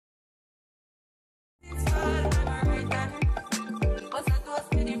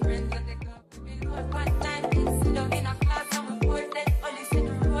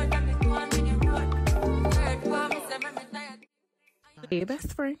Hey,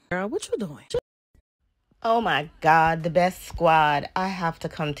 best friend. Girl, what you doing? Oh my God, the best squad. I have to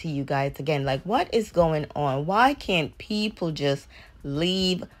come to you guys again. Like, what is going on? Why can't people just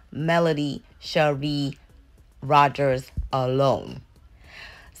leave Melody Cherie Rogers alone?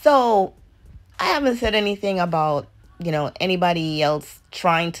 So, I haven't said anything about, anybody else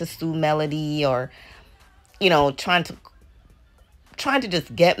trying to sue Melody or, trying to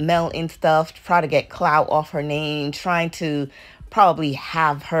just get Mel in stuff, try to get clout off her name, trying to probably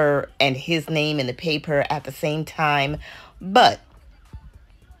have her and his name in the paper at the same time. But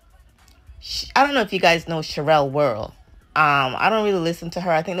I don't know if you guys know Sharrel World. I don't really listen to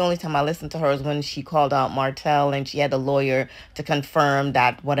her. I think the only time I listened to her is when she called out Martell and she had a lawyer to confirm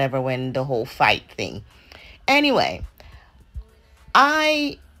that whatever when the whole fight thing. Anyway,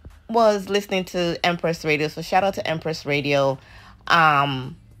 I was listening to Empress Radio, so shout out to Empress Radio.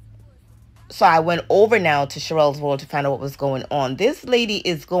 So I went over now to Sharrel's World to find out what was going on. This lady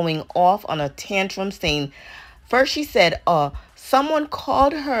is going off on a tantrum saying, first she said, someone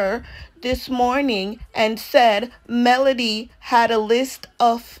called her this morning and said Melody had a list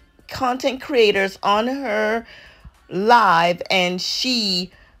of content creators on her live and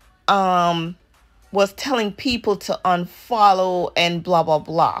she was telling people to unfollow and blah, blah,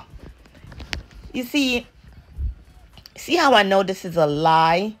 blah. You see how I know this is a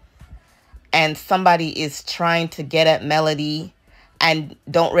lie and somebody is trying to get at Melody and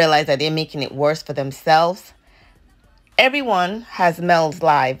don't realize that they're making it worse for themselves? Everyone has Mel's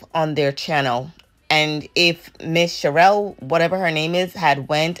live on their channel. And if Miss Sharrel, whatever her name is, had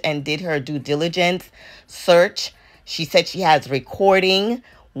went and did her due diligence search, she said she has recording.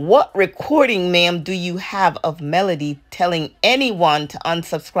 What recording, ma'am, do you have of Melody telling anyone to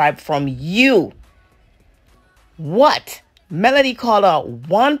unsubscribe from you? What? Melody called out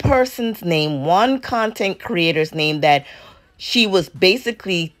one person's name, one content creator's name that she was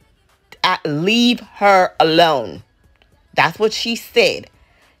basically leave her alone. That's what she said.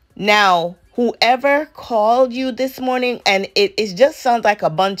 Now, whoever called you this morning, and it just sounds like a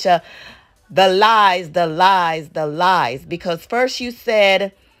bunch of the lies, because first you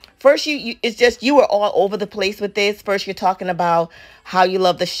said, it's just you were all over the place with this. First you're talking about how you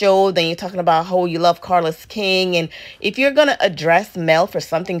love the show, then you're talking about how you love Carlos King. And if you're going to address Mel for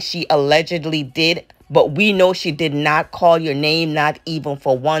something she allegedly did, but we know she did not call your name, not even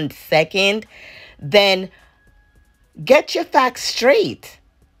for 1 second, then get your facts straight.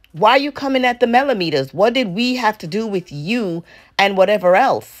 Why are you coming at the Melometers? What did we have to do with you and whatever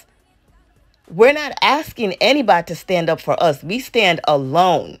else? We're not asking anybody to stand up for us. We stand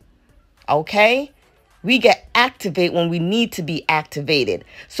alone. Okay? We get activated when we need to be activated.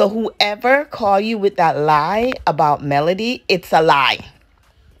 So whoever call you with that lie about Melody, it's a lie.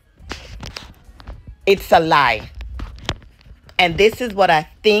 It's a lie. And this is what I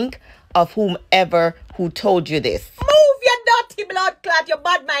think of whomever who told you this. Move your dirty blood clot, your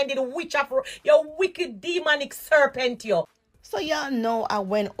bad-minded witch of your wicked demonic serpent, you. So y'all know I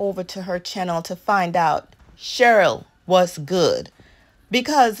went over to her channel to find out Sharrel was good.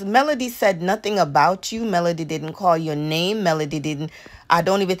 Because Melody said nothing about you. Melody didn't call your name. I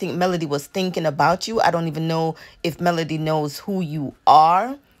don't even think Melody was thinking about you. I don't even know if Melody knows who you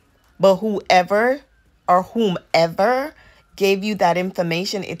are. But whoever or whomever gave you that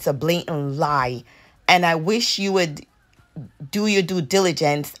information, it's a blatant lie. And I wish you would do your due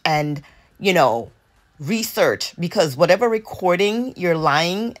diligence and, research, because whatever recording you're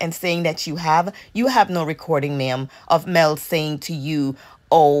lying and saying that you have no recording, ma'am, of Mel saying to you,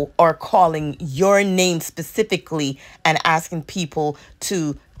 or calling your name specifically and asking people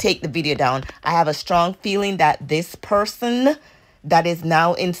to take the video down. I have a strong feeling that this person that is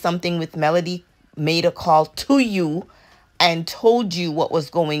now in something with Melody made a call to you and told you what was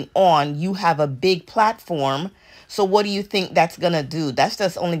going on. You have a big platform. So what do you think that's going to do? That's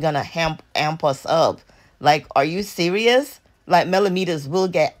just only going to amp us up. Like, are you serious? Like, Melometers will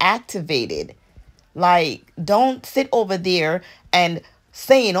get activated. Like, don't sit over there and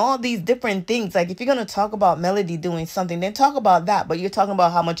saying all these different things. Like, if you're going to talk about Melody doing something, then talk about that. But you're talking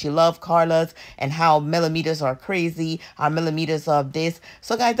about how much you love Carlos and how Melometers are crazy, our Melometers are this.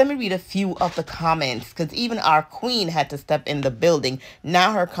 So, guys, let me read a few of the comments, because even our queen had to step in the building.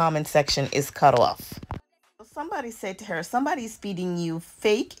 Now her comment section is cut off. Somebody said to her, somebody's feeding you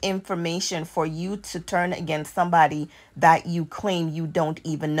fake information for you to turn against somebody that you claim you don't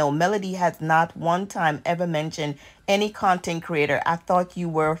even know. Melody has not one time ever mentioned any content creator. I thought you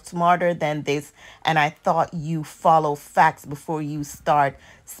were smarter than this, and I thought you follow facts before you start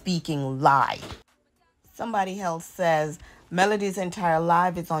speaking lie. Somebody else says, Melody's entire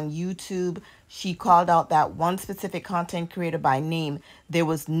live is on YouTube. She called out that one specific content creator by name. There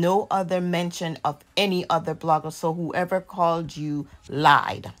was no other mention of any other blogger. So whoever called you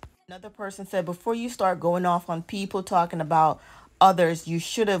lied. Another person said, before you start going off on people talking about others, you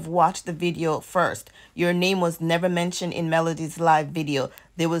should have watched the video first. Your name was never mentioned in Melody's live video.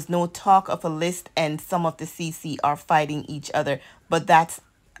 There was no talk of a list and some of the CC are fighting each other. But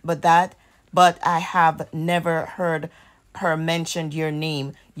I have never heard her mentioned your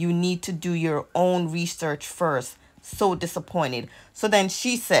name. You need to do your own research first. So disappointed. So then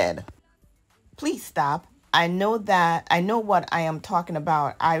she said, please stop. I know what I am talking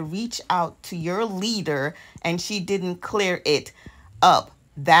about. I reached out to your leader and she didn't clear it up.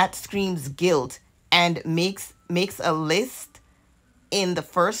 That screams guilt and makes a list in the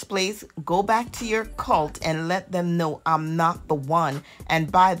first place. Go back to your cult and let them know I'm not the one.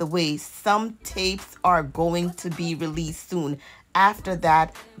 And by the way, some tapes are going to be released soon. After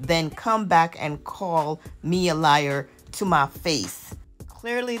that, then come back and call me a liar to my face.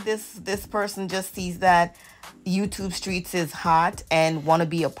 Clearly this person just sees that YouTube streets is hot and want to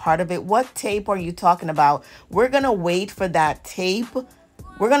be a part of it. What tape are you talking about? We're gonna wait for that tape.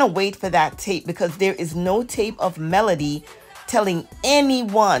 We're gonna wait for that tape because there is no tape of Melody telling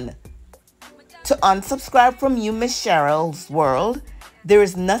anyone to unsubscribe from you, Miss Sharrel's world. There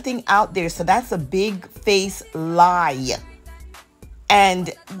is nothing out there. So that's a big face lie.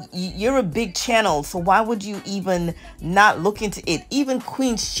 And you're a big channel. So why would you even not look into it? Even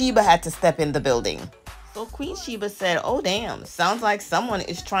Queen Sheba had to step in the building. So Queen Sheba said, oh, damn, sounds like someone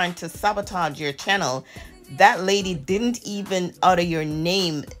is trying to sabotage your channel. That lady didn't even utter your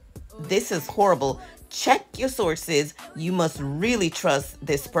name. This is horrible. Check your sources. You must really trust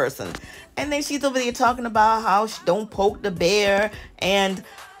this person. And then she's over there talking about how she don't poke the bear. And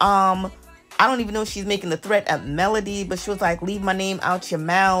I don't even know if she's making the threat at Melody, but she was like, leave my name out your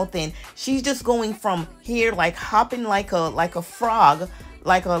mouth. And she's just going from here, like hopping like a frog,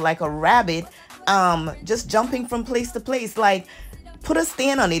 like a rabbit, just jumping from place to place. Like, put a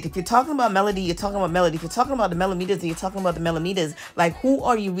stand on it. If you're talking about Melody, you're talking about Melody. If you're talking about the Melometers, you're talking about the Melometers. Like, who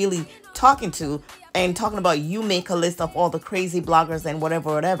are you really talking to? And talking about you make a list of all the crazy bloggers and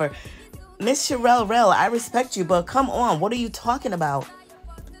whatever. Miss Sharrel, I respect you, but come on, what are you talking about?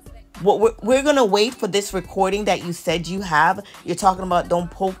 What we're gonna wait for this recording that you said you have. You're talking about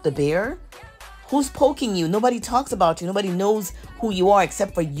don't poke the bear. Who's poking you? Nobody talks about you. Nobody knows who you are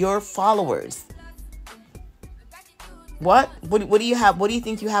except for your followers. What do you have? What do you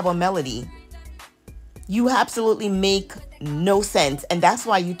think you have on Melody? You absolutely make no sense. And that's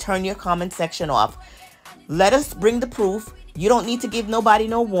why you turn your comment section off. Let us bring the proof. You don't need to give nobody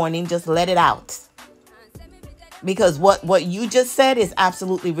no warning. Just let it out. Because what you just said is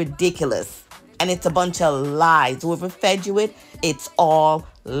absolutely ridiculous. And it's a bunch of lies. Whoever fed you it, it's all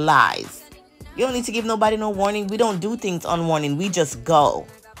lies. You don't need to give nobody no warning. We don't do things on warning. We just go.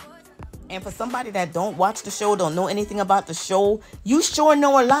 And for somebody that don't watch the show, don't know anything about the show, you sure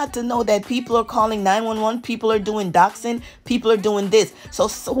know a lot to know that people are calling 911, people are doing doxing, people are doing this. So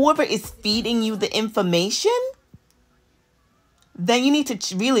whoever is feeding you the information, then you need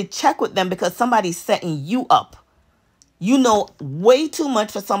to really check with them because somebody's setting you up. You know way too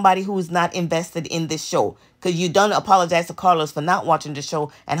much for somebody who is not invested in this show. Because you done apologize to Carlos for not watching the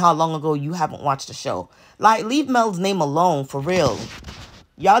show and how long ago you haven't watched the show. Like, leave Mel's name alone, for real.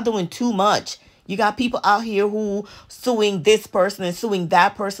 Y'all doing too much. You got people out here who suing this person and suing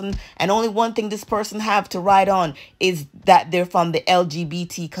that person. And only one thing this person have to write on is that they're from the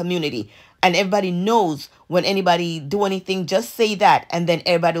LGBT community. And everybody knows when anybody do anything, just say that. And then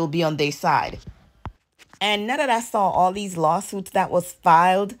everybody will be on their side. And now that I saw all these lawsuits that was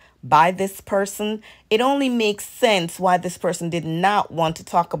filed by this person, it only makes sense why this person did not want to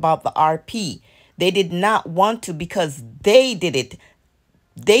talk about the RP. They did not want to because they did it.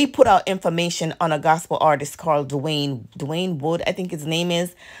 They put out information on a gospel artist called Dwayne Wood, I think his name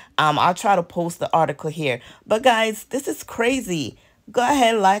is. I'll try to post the article here. But guys, this is crazy. Go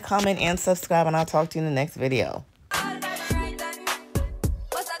ahead, like, comment, and subscribe, and I'll talk to you in the next video.